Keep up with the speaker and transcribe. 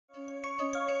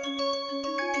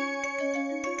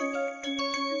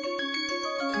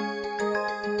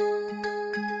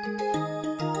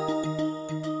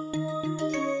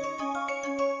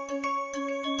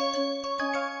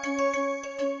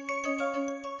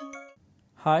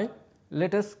Hi,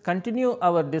 let us continue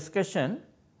our discussion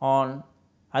on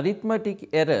arithmetic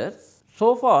errors.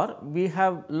 So far, we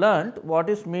have learnt what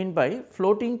is meant by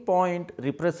floating point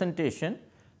representation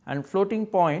and floating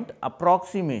point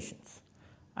approximations,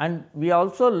 and we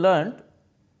also learnt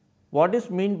what is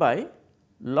meant by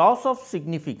loss of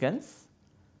significance,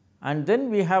 and then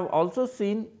we have also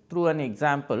seen through an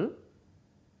example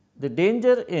the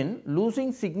danger in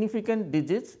losing significant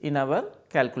digits in our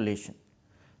calculation.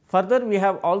 Further, we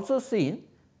have also seen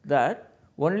that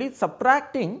only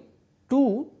subtracting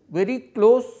two very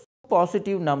close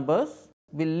positive numbers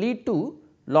will lead to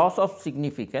loss of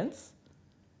significance,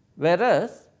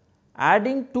 whereas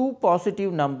adding two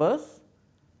positive numbers,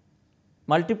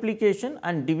 multiplication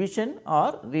and division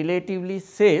are relatively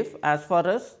safe as far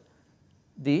as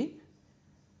the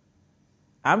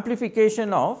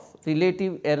amplification of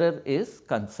relative error is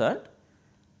concerned.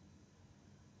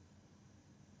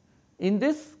 In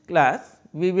this class,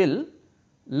 we will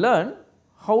learn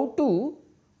how to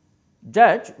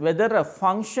judge whether a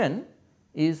function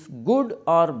is good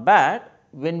or bad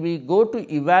when we go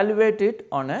to evaluate it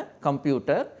on a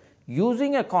computer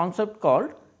using a concept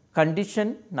called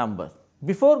condition numbers.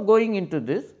 Before going into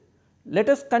this, let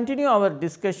us continue our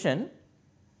discussion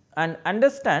and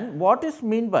understand what is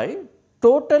meant by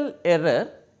total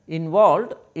error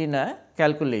involved in a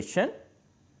calculation.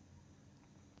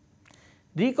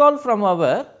 Recall from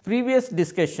our previous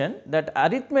discussion that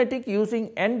arithmetic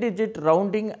using n digit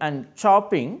rounding and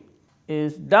chopping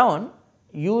is done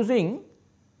using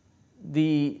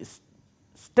the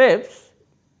steps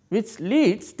which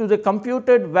leads to the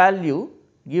computed value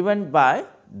given by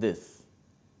this.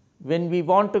 When we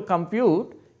want to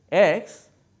compute x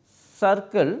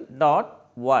circle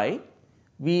dot y,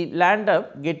 we land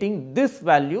up getting this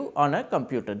value on a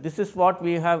computer. This is what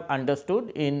we have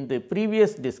understood in the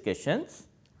previous discussions.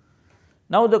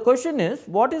 Now, the question is,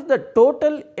 what is the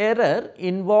total error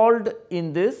involved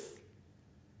in this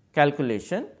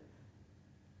calculation?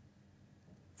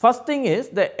 First thing is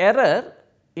the error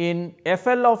in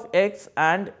FL of x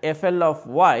and FL of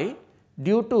y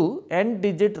due to n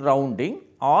digit rounding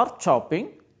or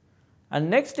chopping,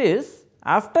 and next is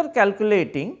after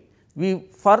calculating we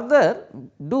further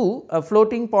do a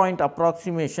floating point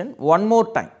approximation one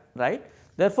more time, right.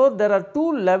 Therefore, there are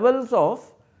two levels of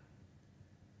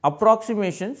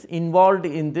approximations involved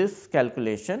in this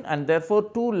calculation, and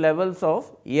therefore, two levels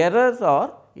of errors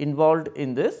are involved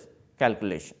in this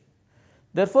calculation.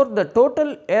 Therefore, the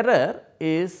total error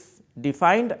is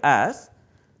defined as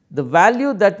the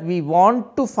value that we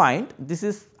want to find. This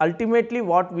is ultimately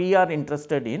what we are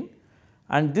interested in,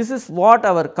 and this is what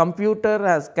our computer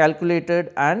has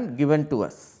calculated and given to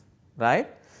us, right.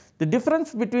 The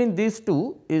difference between these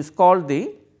two is called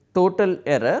the total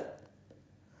error,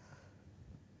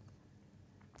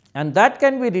 and that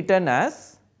can be written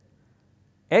as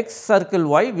x circle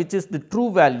y, which is the true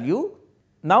value.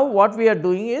 Now, what we are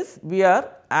doing is we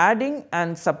are adding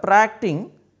and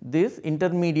subtracting this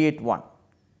intermediate one.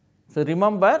 So,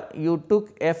 remember you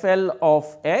took FL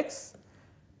of x,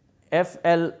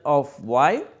 FL of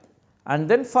y, and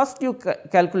then first you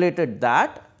calculated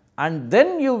that, and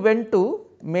then you went to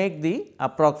make the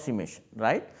approximation,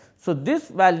 right. So, this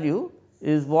value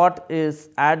is what is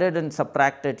added and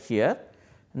subtracted here.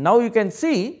 Now, you can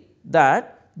see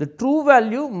that the true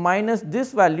value minus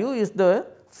this value is the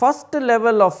first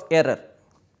level of error,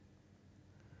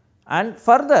 and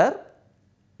further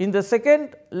in the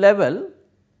second level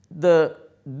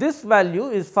this value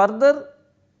is further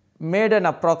made an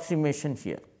approximation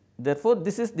here. Therefore,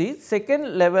 this is the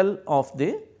second level of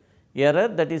the error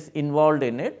that is involved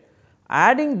in it.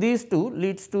 Adding these two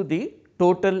leads to the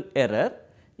total error.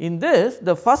 In this,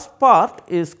 the first part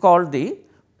is called the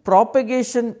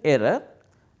propagation error,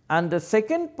 and the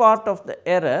second part of the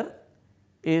error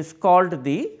is called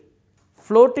the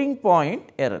floating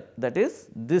point error, that is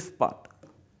this part.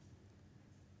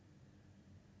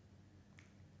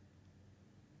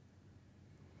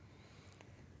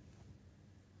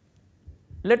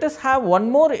 Let us have one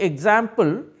more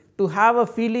example to have a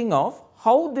feeling of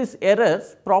how these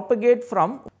errors propagate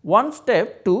from one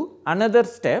step to another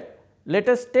step. Let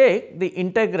us take the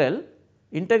integral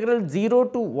 0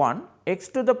 to 1 x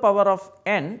to the power of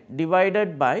n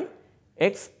divided by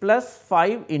x plus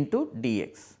 5 into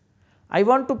dx. I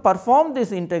want to perform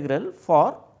this integral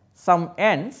for some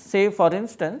n, say for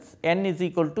instance n is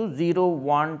equal to 0,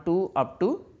 1, 2 up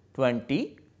to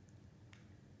 20.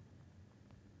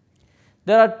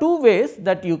 There are two ways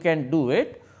that you can do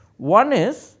it. One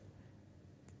is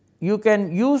you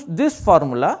can use this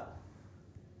formula.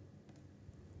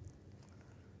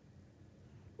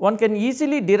 One can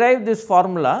easily derive this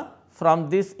formula from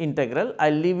this integral. I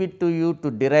will leave it to you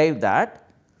to derive that.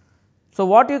 So,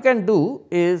 what you can do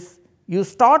is you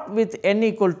start with n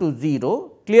equal to 0.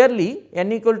 Clearly,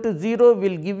 n equal to 0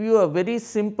 will give you a very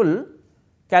simple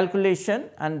calculation,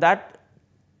 and that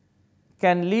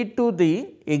can lead to the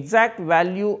exact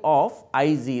value of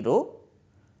I 0.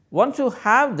 Once you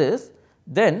have this,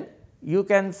 then you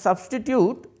can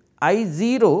substitute I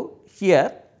 0 here.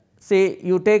 Say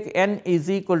you take n is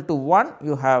equal to 1,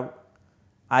 you have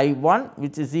I 1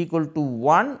 which is equal to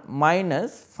 1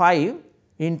 minus 5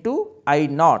 into I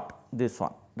naught, this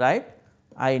one, right.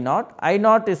 I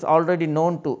naught is already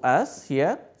known to us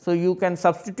here. So, you can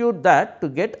substitute that to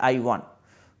get I 1.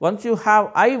 Once you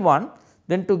have I 1,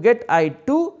 then to get I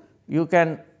 2, you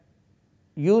can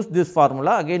use this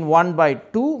formula again 1 by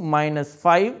 2 minus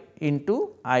 5 into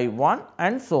I 1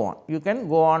 and so on. You can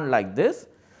go on like this.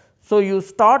 So, you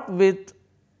start with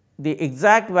the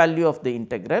exact value of the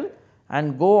integral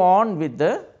and go on with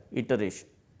the iteration,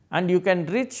 and you can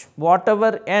reach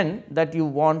whatever n that you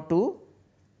want to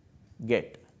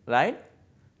get, right.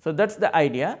 So, that is the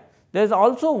idea. There is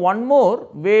also one more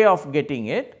way of getting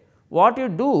it. What you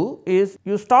do is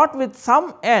you start with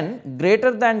some n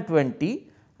greater than 20,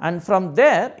 and from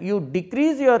there you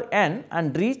decrease your n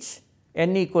and reach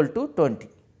n equal to 20.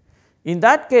 In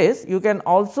that case, you can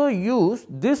also use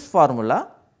this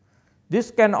formula.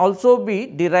 This can also be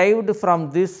derived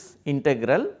from this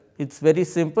integral. It is very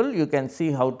simple, you can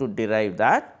see how to derive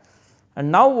that.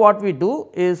 And now, what we do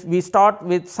is we start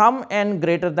with some n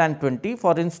greater than 20.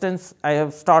 For instance, I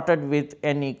have started with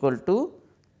n equal to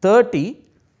 30.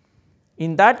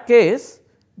 In that case,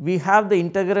 we have the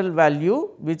integral value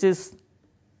which is,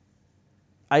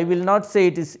 I will not say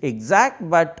it is exact,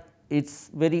 but it is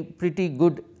very pretty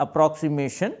good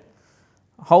approximation.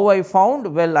 How I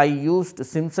found? Well, I used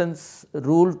Simpson's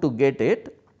rule to get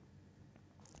it,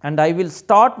 and I will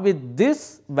start with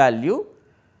this value,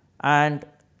 and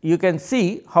you can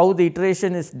see how the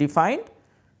iteration is defined.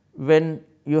 When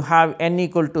you have n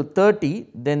equal to 30,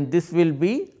 then this will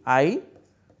be I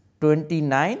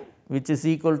 29, which is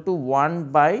equal to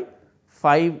 1 by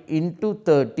 5 into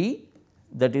 30,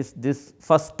 that is this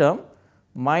first term,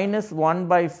 minus 1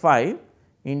 by 5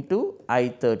 into I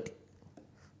 30.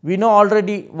 We know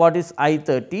already what is I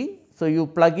 30. So, you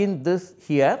plug in this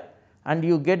here and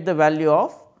you get the value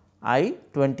of I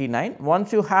 29.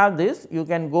 Once you have this, you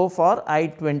can go for I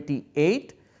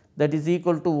 28, that is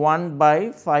equal to 1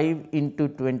 by 5 into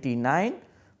 29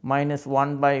 minus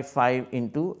 1 by 5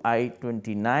 into I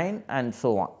 29 and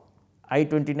so on. I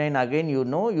 29 again you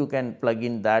know, you can plug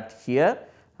in that here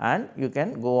and you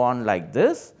can go on like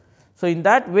this. So, in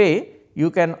that way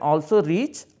you can also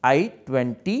reach I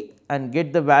 20 and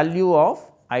get the value of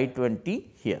I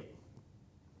 20 here.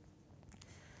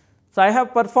 So, I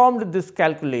have performed this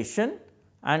calculation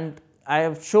and I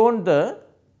have shown the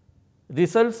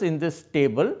results in this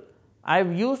table. I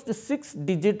have used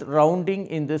 6-digit rounding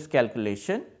in this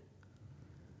calculation.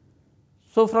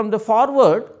 So, from the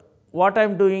forward, what I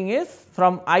am doing is,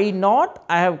 from I naught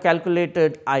I have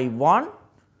calculated I 1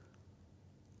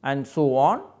 and so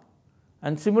on,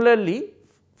 and similarly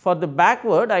for the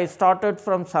backward I started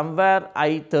from somewhere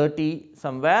I 30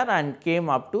 somewhere and came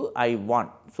up to I 1.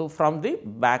 So, from the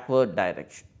backward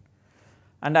direction,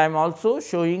 and I am also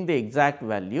showing the exact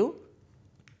value.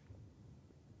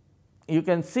 You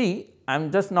can see I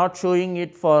am just not showing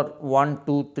it for 1,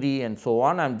 2, 3 and so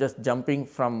on, I am just jumping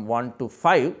from 1 to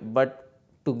 5, but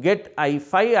to get I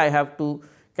 5 I have to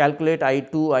calculate I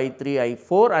 2, I 3, I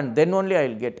 4 and then only I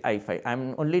will get I 5. I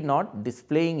am only not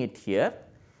displaying it here,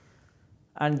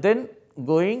 and then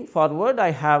going forward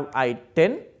I have I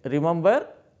 10. Remember,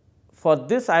 for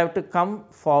this I have to come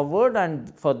forward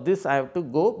and for this I have to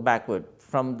go backward,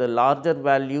 from the larger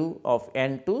value of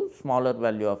n to smaller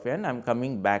value of n I am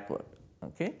coming backward.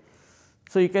 Okay.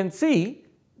 So, you can see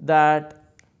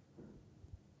that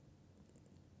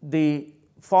the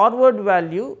forward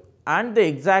value and the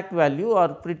exact value are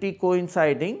pretty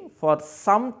coinciding for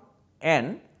some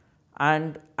n,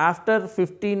 and after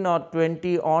 15 or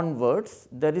 20 onwards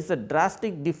there is a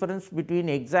drastic difference between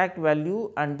exact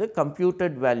value and the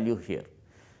computed value here.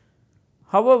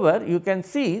 However, you can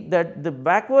see that the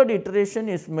backward iteration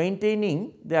is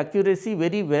maintaining the accuracy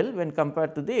very well when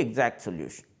compared to the exact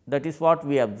solution. That is what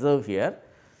we observe here.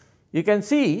 You can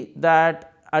see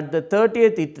that at the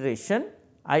 30th iteration,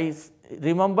 I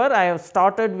remember I have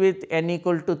started with n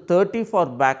equal to 30 for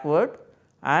backward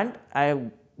and I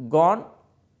have gone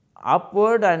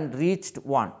upward and reached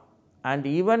 1, and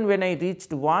even when I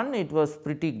reached 1 it was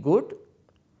pretty good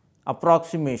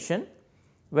approximation,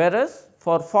 whereas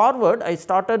for forward I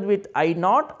started with I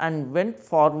naught and went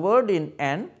forward in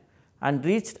n and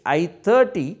reached I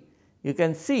 30, you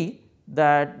can see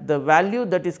that the value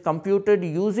that is computed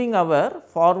using our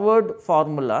forward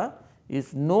formula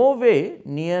is no way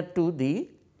near to the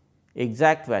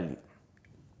exact value.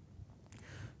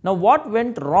 Now, what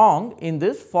went wrong in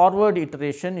this forward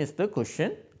iteration is the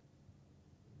question.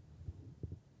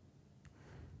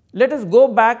 Let us go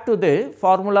back to the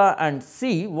formula and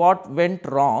see what went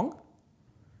wrong.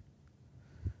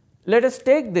 Let us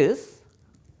take this.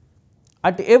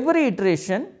 At every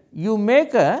iteration, you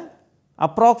make a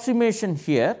approximation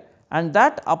here, and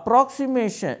that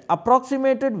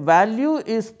approximated value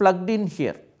is plugged in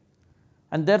here,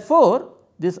 and therefore,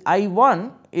 this I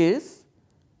 1 is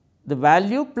the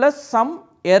value plus some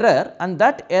error, and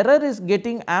that error is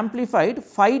getting amplified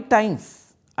 5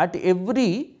 times at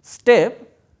every step.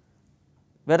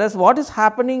 Whereas, what is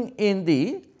happening in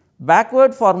the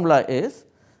backward formula is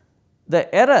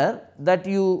the error that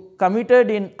you committed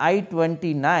in I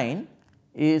 29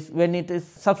 is when it is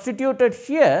substituted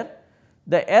here,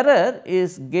 the error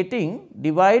is getting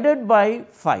divided by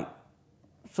 5.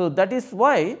 So, that is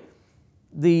why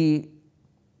the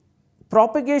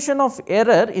propagation of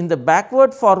error in the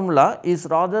backward formula is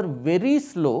rather very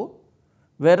slow,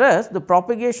 whereas the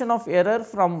propagation of error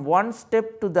from one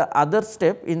step to the other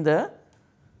step in the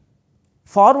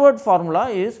forward formula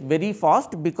is very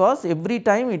fast, because every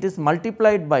time it is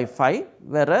multiplied by 5,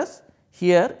 whereas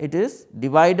here it is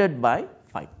divided by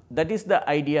 5. That is the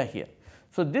idea here.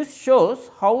 So, this shows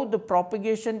how the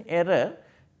propagation error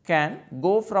can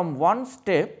go from one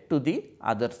step to the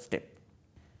other step.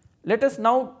 Let us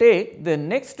now take the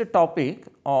next topic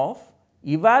of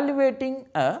evaluating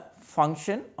a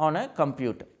function on a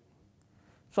computer.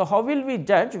 So, how will we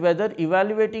judge whether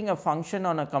evaluating a function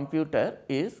on a computer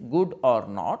is good or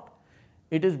not?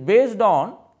 It is based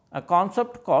on a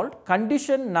concept called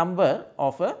condition number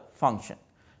of a function.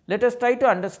 Let us try to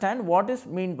understand what is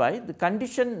meant by the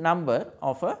condition number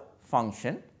of a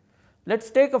function. Let us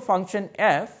take a function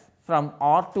f from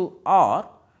R to R,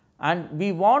 and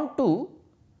we want to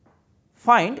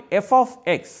find f of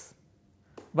x,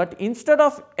 but instead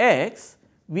of x,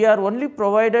 we are only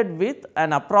provided with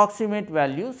an approximate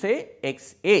value, say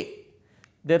x a.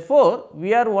 Therefore,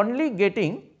 we are only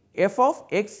getting f of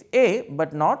x a,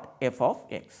 but not f of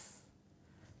x.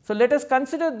 So, let us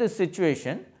consider this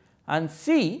situation and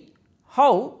see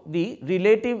how the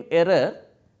relative error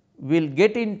will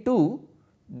get into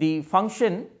the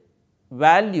function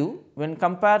value when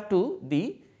compared to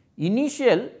the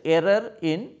initial error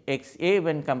in x a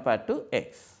when compared to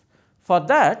x. For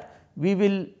that, we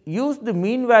will use the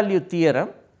mean value theorem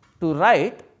to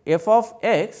write f of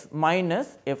x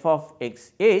minus f of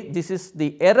x a. This is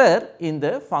the error in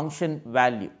the function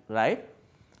value, right,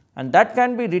 and that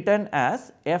can be written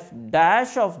as f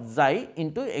dash of xi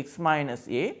into x minus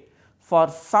a for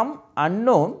some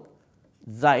unknown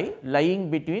xi lying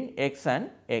between x and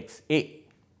x a.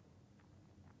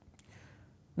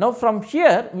 Now, from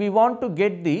here we want to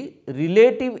get the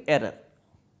relative error.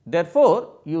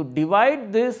 Therefore, you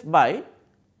divide this by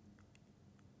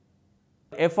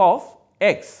f of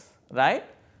x, right,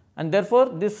 and therefore,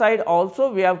 this side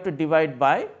also we have to divide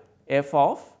by f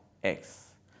of x,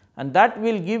 and that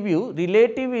will give you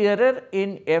relative error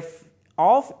in f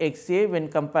of x a when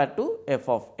compared to f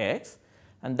of x,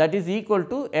 and that is equal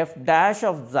to f dash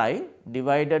of xi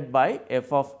divided by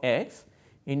f of x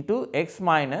into x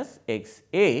minus x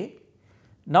a.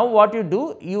 Now, what you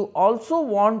do? You also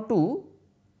want to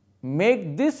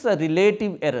make this a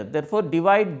relative error, therefore,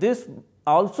 divide this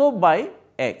also by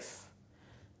x.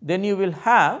 Then you will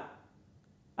have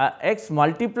x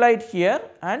multiplied here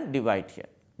and divide here.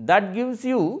 That gives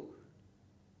you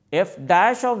f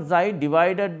dash of xi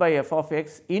divided by f of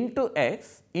x into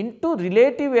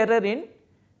relative error in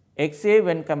x a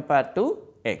when compared to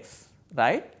x,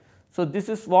 right. So, this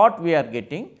is what we are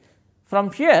getting.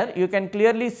 From here, you can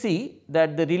clearly see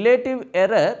that the relative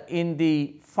error in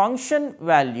the function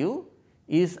value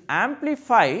is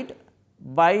amplified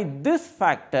by this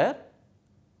factor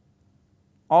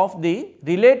of the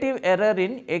relative error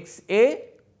in x a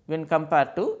when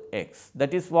compared to x.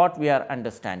 That is what we are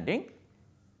understanding.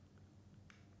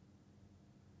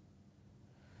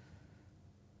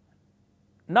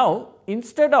 Now,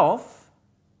 instead of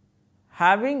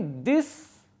having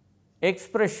this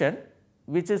expression,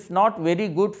 which is not very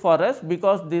good for us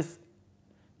because this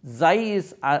xi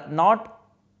is not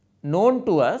known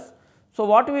to us. So,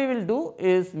 what we will do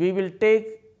is we will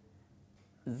take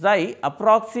xi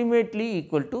approximately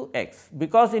equal to x,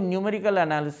 because in numerical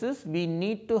analysis we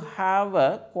need to have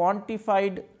a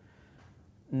quantified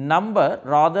number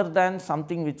rather than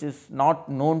something which is not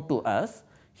known to us.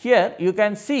 Here you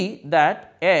can see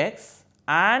that x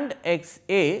and x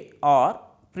a are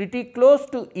pretty close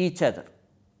to each other,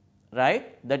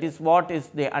 right. That is what is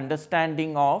the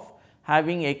understanding of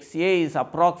having x a is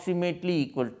approximately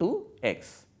equal to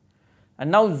x.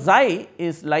 And now xi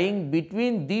is lying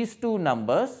between these two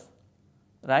numbers,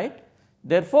 right.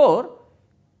 Therefore,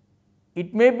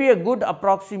 it may be a good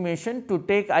approximation to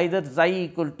take either xi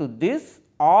equal to this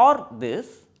or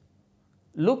this.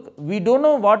 Look, we do not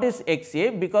know what is x a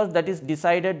because that is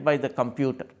decided by the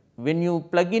computer. When you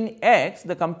plug in x,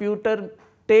 the computer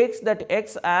takes that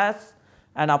x as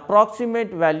an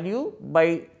approximate value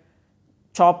by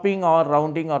chopping or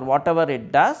rounding or whatever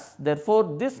it does.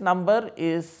 Therefore, this number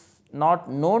is not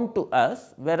known to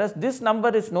us, whereas this number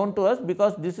is known to us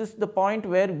because this is the point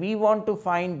where we want to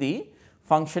find the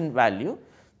function value.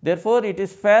 Therefore, it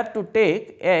is fair to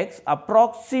take x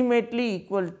approximately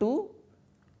equal to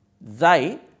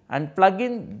xi and plug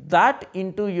in that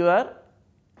into your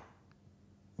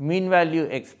mean value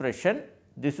expression.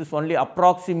 This is only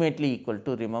approximately equal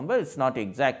to, remember, it is not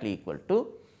exactly equal to,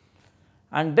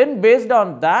 and then based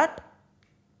on that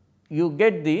you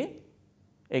get the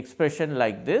expression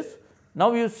like this.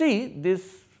 Now, you see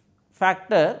this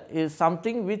factor is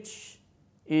something which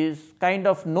is kind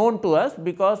of known to us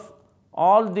because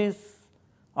all these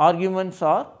arguments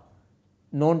are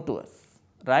known to us,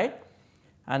 right.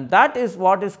 And that is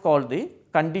what is called the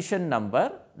condition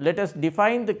number. Let us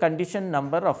define the condition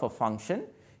number of a function.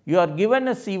 You are given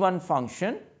a C1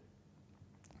 function,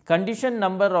 condition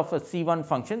number of a C1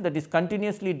 function, that is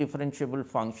continuously differentiable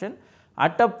function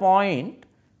at a point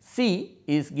C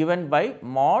is given by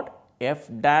mod f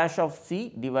dash of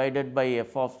C divided by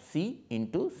f of C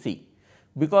into C,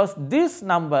 because this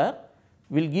number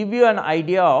will give you an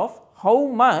idea of how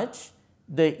much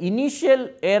the initial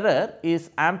error is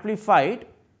amplified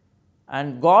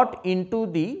and got into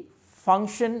the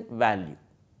function value.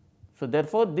 So,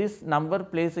 therefore, this number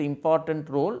plays an important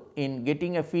role in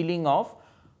getting a feeling of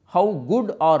how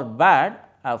good or bad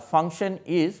a function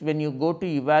is when you go to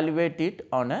evaluate it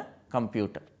on a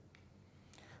computer.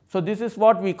 So, this is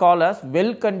what we call as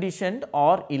well conditioned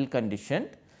or ill conditioned.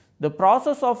 The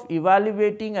process of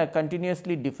evaluating a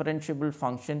continuously differentiable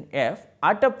function f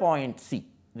at a point C.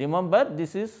 Remember,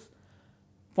 this is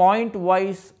point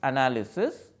wise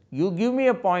analysis. You give me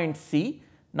a point C.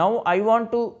 Now, I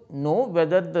want to know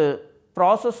whether the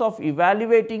process of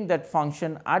evaluating that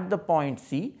function at the point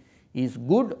C is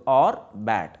good or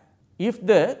bad. If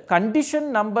the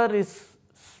condition number is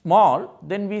small,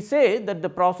 then we say that the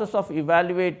process of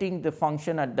evaluating the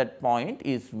function at that point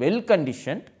is well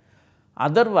conditioned,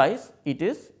 otherwise it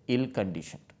is ill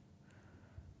conditioned.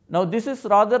 Now, this is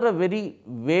rather a very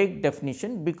vague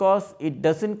definition because it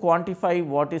does not quantify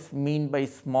what is meant by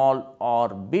small or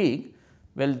big.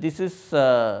 Well, this is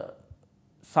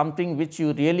something which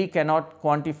you really cannot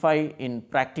quantify in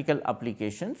practical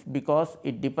applications, because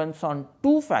it depends on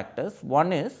two factors.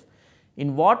 One is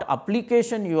in what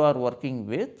application you are working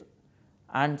with,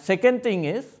 and second thing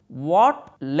is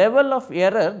what level of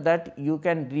error that you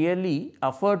can really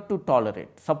afford to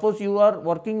tolerate. Suppose you are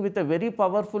working with a very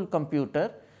powerful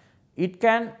computer, it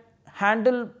can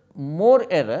handle more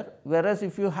error, whereas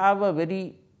if you have a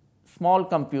very small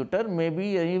computer, maybe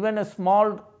even a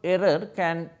small error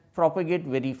can propagate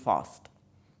very fast,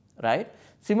 right.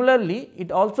 Similarly,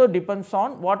 it also depends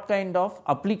on what kind of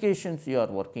applications you are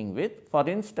working with. For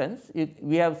instance,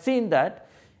 we have seen that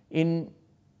in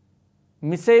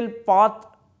missile path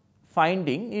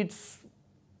finding,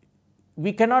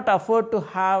 we cannot afford to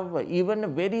have even a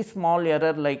very small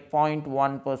error like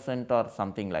 0.1% or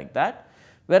something like that,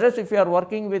 whereas if you are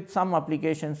working with some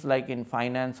applications like in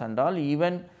finance and all,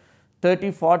 even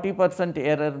 30-40%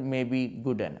 error may be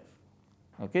good enough.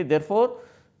 Okay. Therefore,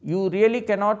 you really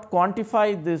cannot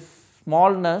quantify this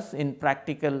smallness in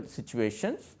practical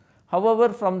situations. However,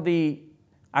 from the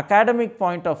academic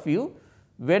point of view,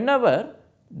 whenever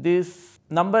this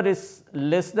number is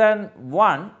less than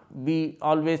 1, we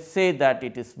always say that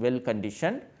it is well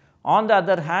conditioned. On the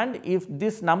other hand, if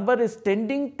this number is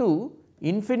tending to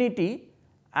infinity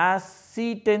as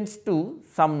C tends to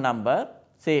some number,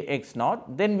 say x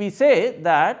naught, then we say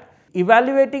that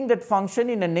evaluating that function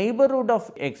in a neighborhood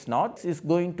of x naught is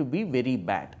going to be very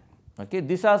bad. Okay.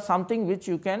 These are something which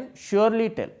you can surely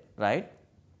tell, right,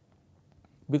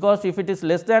 because if it is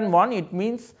less than 1, it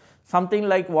means something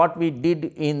like what we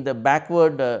did in the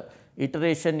backward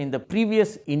iteration in the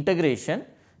previous integration.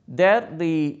 There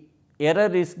the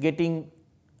error is getting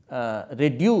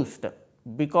reduced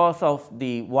because of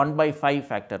the 1/5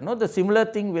 factor. No, the similar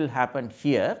thing will happen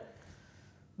here.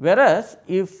 Whereas,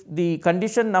 if the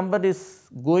condition number is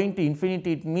going to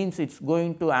infinity, it means it is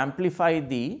going to amplify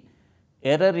the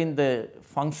error in the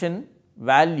function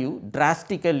value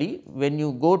drastically when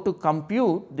you go to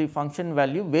compute the function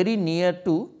value very near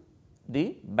to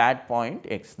the bad point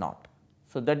x naught.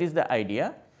 So, that is the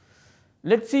idea.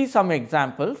 Let us see some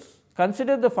examples.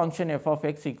 Consider the function f of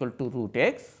x equal to root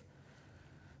x.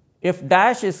 F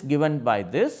dash is given by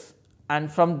this,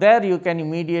 and from there you can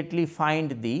immediately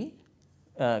find the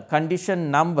condition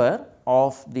number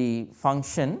of the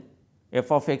function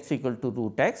f of x equal to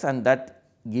root x, and that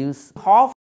gives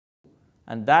half,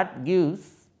 and that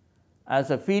gives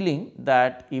as a feeling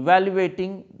that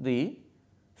evaluating the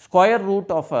square root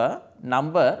of a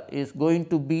number is going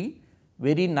to be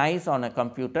very nice on a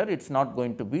computer. It is not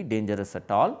going to be dangerous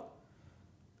at all,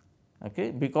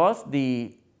 okay, because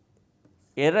the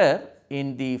error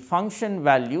in the function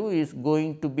value is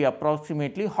going to be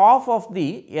approximately half of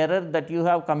the error that you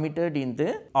have committed in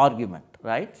the argument,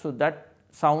 right. So, that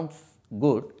sounds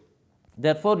good.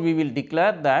 Therefore, we will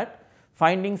declare that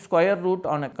finding square root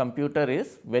on a computer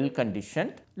is well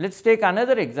conditioned. Let us take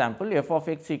another example, f of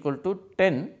x equal to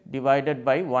 10 divided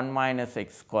by 1 minus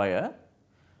x square,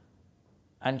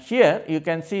 and here you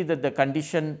can see that the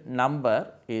condition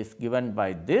number is given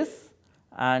by this,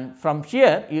 and from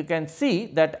here you can see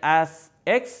that as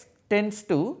x tends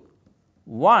to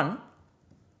 1,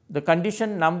 the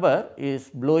condition number is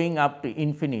blowing up to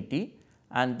infinity,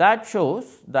 and that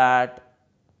shows that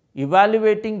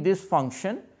evaluating this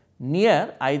function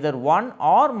near either 1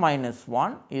 or minus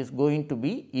 1 is going to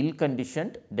be ill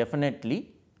conditioned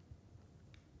definitely,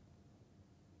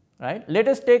 right. Let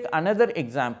us take another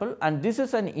example, and this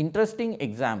is an interesting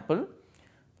example.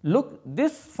 Look,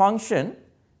 this function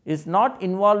is not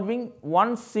involving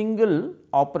one single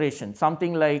operation,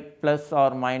 something like plus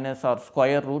or minus or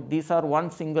square root, these are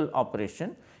one single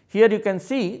operation. Here you can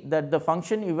see that the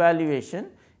function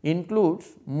evaluation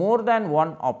includes more than one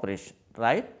operation,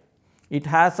 right. It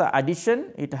has a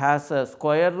addition, it has a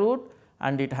square root,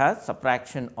 and it has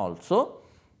subtraction also.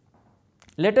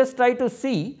 Let us try to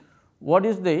see what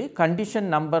is the condition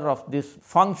number of this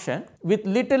function. With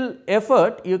little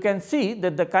effort, you can see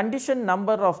that the condition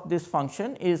number of this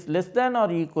function is less than or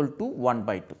equal to 1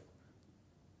 by 2.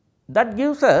 That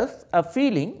gives us a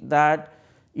feeling that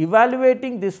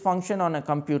evaluating this function on a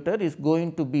computer is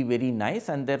going to be very nice,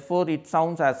 and therefore, it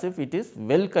sounds as if it is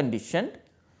well conditioned.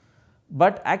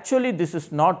 But actually this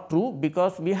is not true,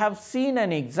 because we have seen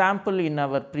an example in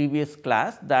our previous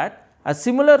class that a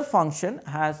similar function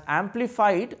has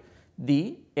amplified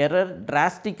the error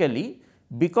drastically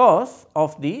because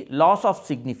of the loss of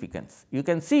significance. You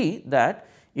can see that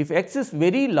if x is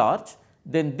very large,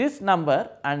 then this number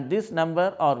and this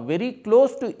number are very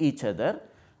close to each other,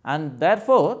 and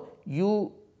therefore,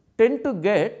 you tend to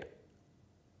get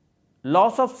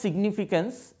loss of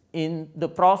significance in the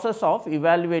process of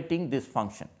evaluating this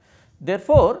function.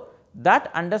 Therefore, that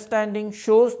understanding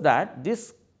shows that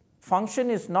this function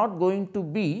is not going to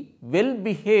be well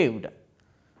behaved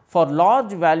for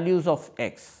large values of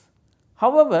x.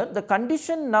 However, the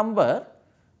condition number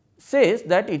says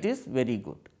that it is very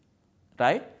good,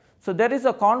 right. So, there is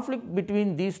a conflict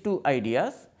between these two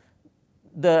ideas.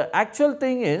 The actual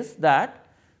thing is that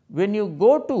when you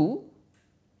go to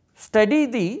study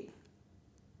the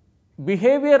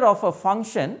behavior of a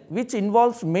function which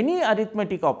involves many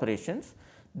arithmetic operations,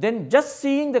 then just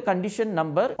seeing the condition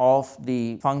number of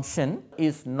the function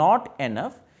is not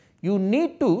enough. You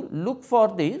need to look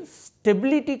for the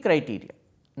stability criteria.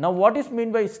 Now, what is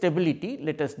meant by stability?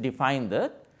 Let us define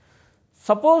that.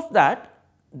 Suppose that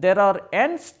there are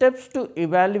n steps to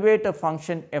evaluate a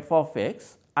function f of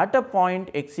x at a point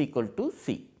x equal to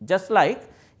c. Just like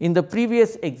in the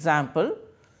previous example,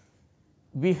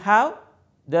 we have,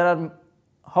 there are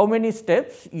how many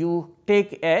steps? You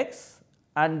take x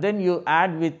and then you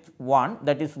add with 1,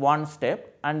 that is one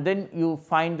step, and then you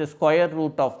find the square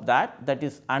root of that, that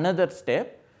is another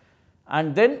step,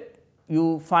 and then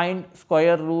you find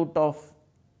square root of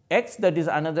x, that is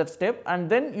another step, and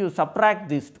then you subtract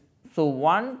these two. So,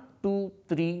 1, 2,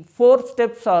 3, 4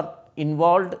 steps are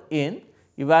involved in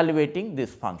evaluating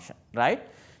this function, right.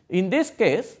 In this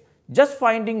case, just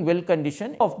finding well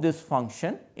condition of this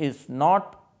function is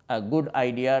not a good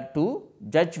idea to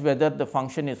judge whether the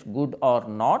function is good or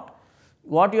not.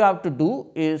 What you have to do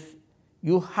is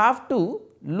you have to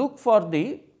look for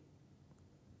the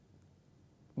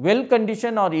well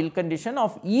condition or ill condition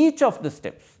of each of the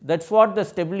steps. That is what the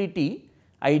stability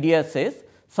idea says.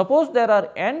 Suppose there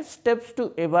are n steps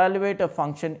to evaluate a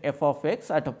function f of x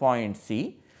at a point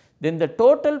c, then the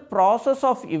total process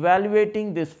of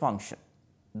evaluating this function,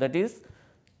 that is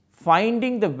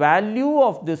finding the value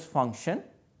of this function,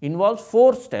 involves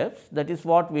 4 steps. That is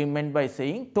what we meant by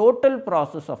saying total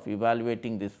process of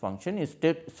evaluating this function is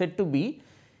said to be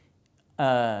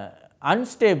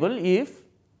unstable if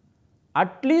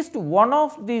at least one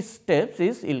of these steps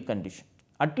is ill conditioned,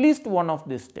 at least one of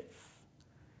these steps.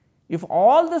 If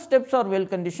all the steps are well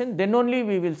conditioned, then only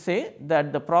we will say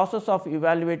that the process of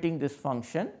evaluating this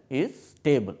function is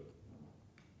stable.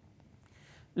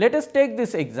 Let us take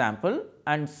this example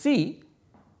and see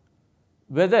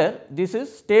whether this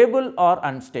is stable or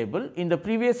unstable. In the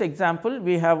previous example,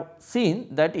 we have seen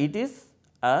that it is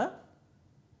a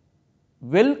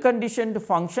well conditioned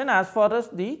function as far as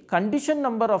the condition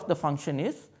number of the function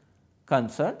is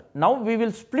concerned. Now, we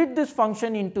will split this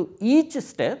function into each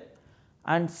step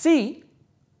and see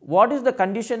what is the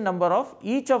condition number of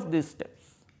each of these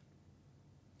steps.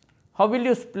 How will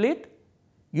you split?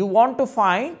 You want to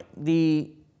find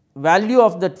the value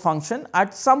of that function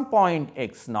at some point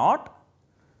x naught.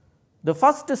 The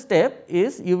first step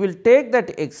is you will take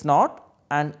that x naught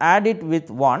and add it with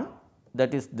 1,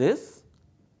 that is this,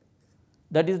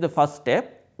 that is the first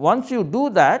step. Once you do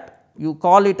that, you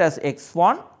call it as x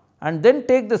 1 and then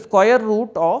take the square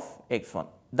root of x 1.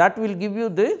 That will give you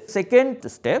the second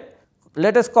step.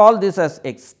 Let us call this as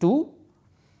x 2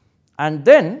 and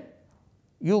then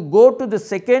you go to the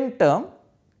second term,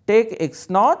 take x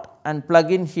naught and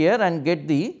plug in here and get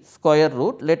the square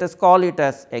root. Let us call it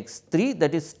as x 3,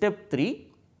 that is step 3.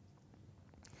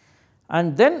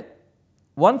 And then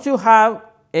once you have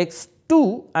x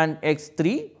 2 and x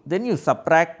 3, then you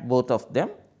subtract both of them,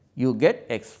 you get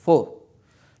x 4.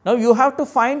 Now, you have to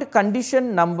find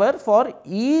condition number for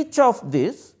each of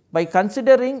this by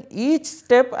considering each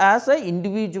step as an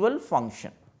individual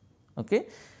function. Okay.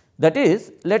 That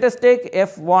is, let us take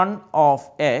f 1 of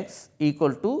x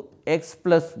equal to x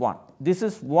plus 1. This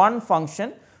is one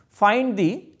function, find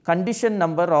the condition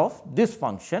number of this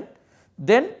function.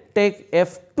 Then take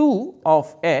f 2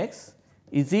 of x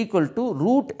is equal to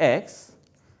root x,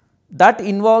 that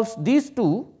involves these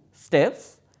two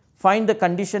steps, find the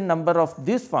condition number of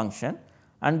this function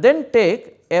and then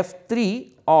take f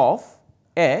 3 of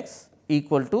x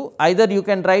equal to, either you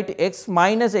can write x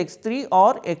minus x 3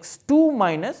 or x 2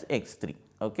 minus x 3.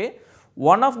 Okay.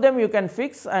 One of them you can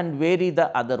fix and vary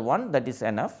the other one, that is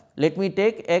enough. Let me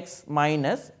take x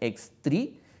minus x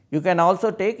 3, you can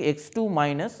also take x 2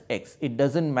 minus x, it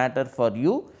does not matter for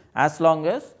you as long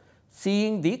as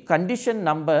seeing the condition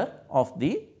number of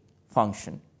the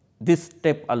function, this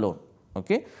step alone.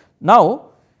 Okay.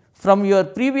 Now, from your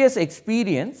previous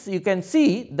experience, you can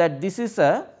see that this is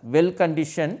a well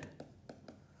conditioned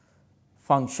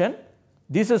function,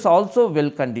 this is also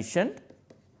well conditioned.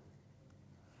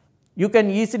 You can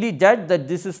easily judge that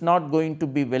this is not going to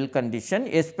be well conditioned,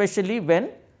 especially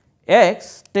when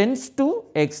x tends to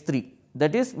x 3.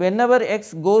 That is, whenever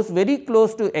x goes very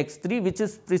close to x 3, which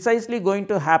is precisely going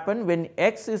to happen when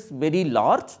x is very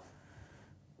large.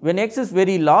 When x is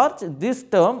very large, this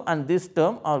term and this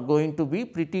term are going to be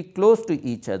pretty close to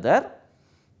each other.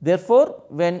 Therefore,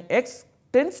 when x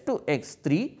tends to x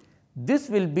 3, this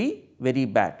will be very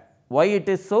bad. Why it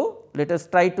is so? Let us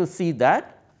try to see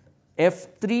that. F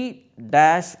 3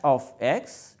 dash of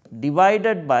x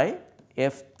divided by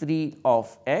f 3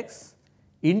 of x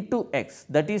into x,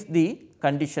 that is the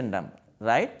condition number,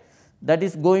 right. That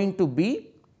is going to be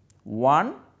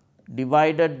 1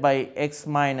 divided by x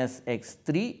minus x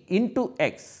 3 into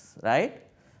x, right.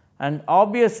 And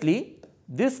obviously,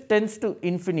 this tends to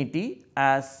infinity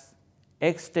as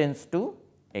x tends to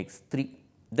x 3.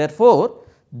 Therefore,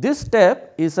 this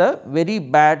step is a very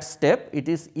bad step, it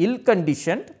is ill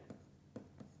conditioned,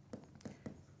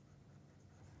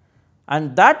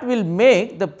 and that will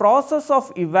make the process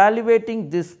of evaluating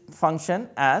this function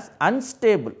as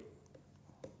unstable.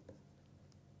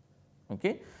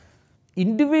 Okay.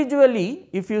 Individually,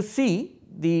 if you see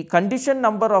the condition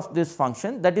number of this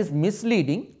function, that is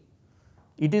misleading,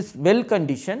 it is well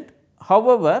conditioned.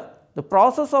 However, the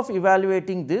process of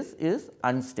evaluating this is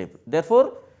unstable.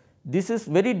 Therefore, this is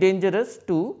very dangerous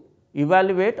to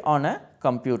evaluate on a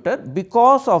computer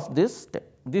because of this step.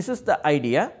 This is the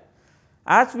idea.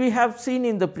 As we have seen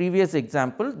in the previous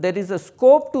example, there is a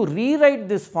scope to rewrite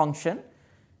this function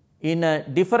in a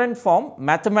different form,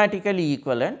 mathematically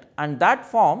equivalent, and that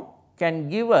form can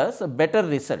give us a better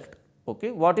result.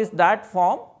 Okay. What is that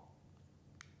form?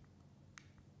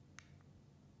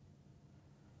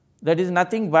 That is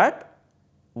nothing but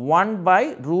 1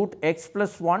 by root x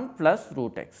plus 1 plus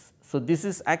root x. So, this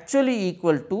is actually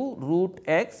equal to root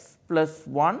x plus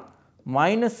 1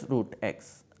 minus root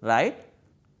x, right.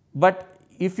 But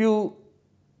if you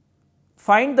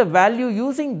find the value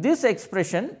using this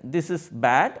expression, this is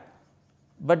bad,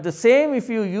 but the same if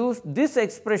you use this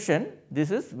expression,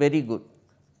 this is very good.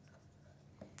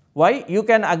 Why? You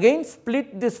can again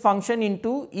split this function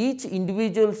into each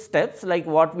individual steps like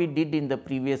what we did in the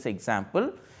previous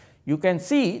example. You can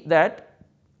see that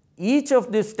each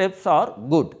of these steps are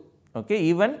good. Okay.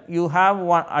 Even you have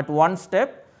at one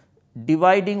step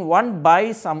dividing 1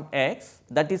 by some x,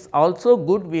 that is also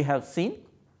good, we have seen.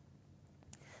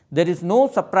 There is no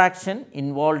subtraction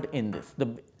involved in this.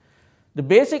 The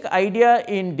basic idea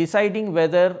in deciding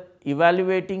whether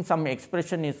evaluating some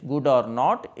expression is good or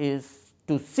not is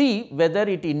to see whether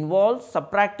it involves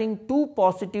subtracting two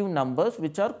positive numbers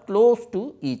which are close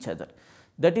to each other.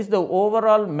 That is the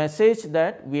overall message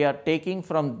that we are taking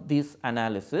from this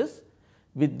analysis.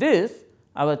 With this,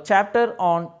 our chapter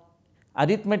on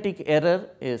arithmetic error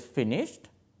is finished.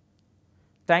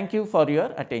 Thank you for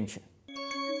your attention.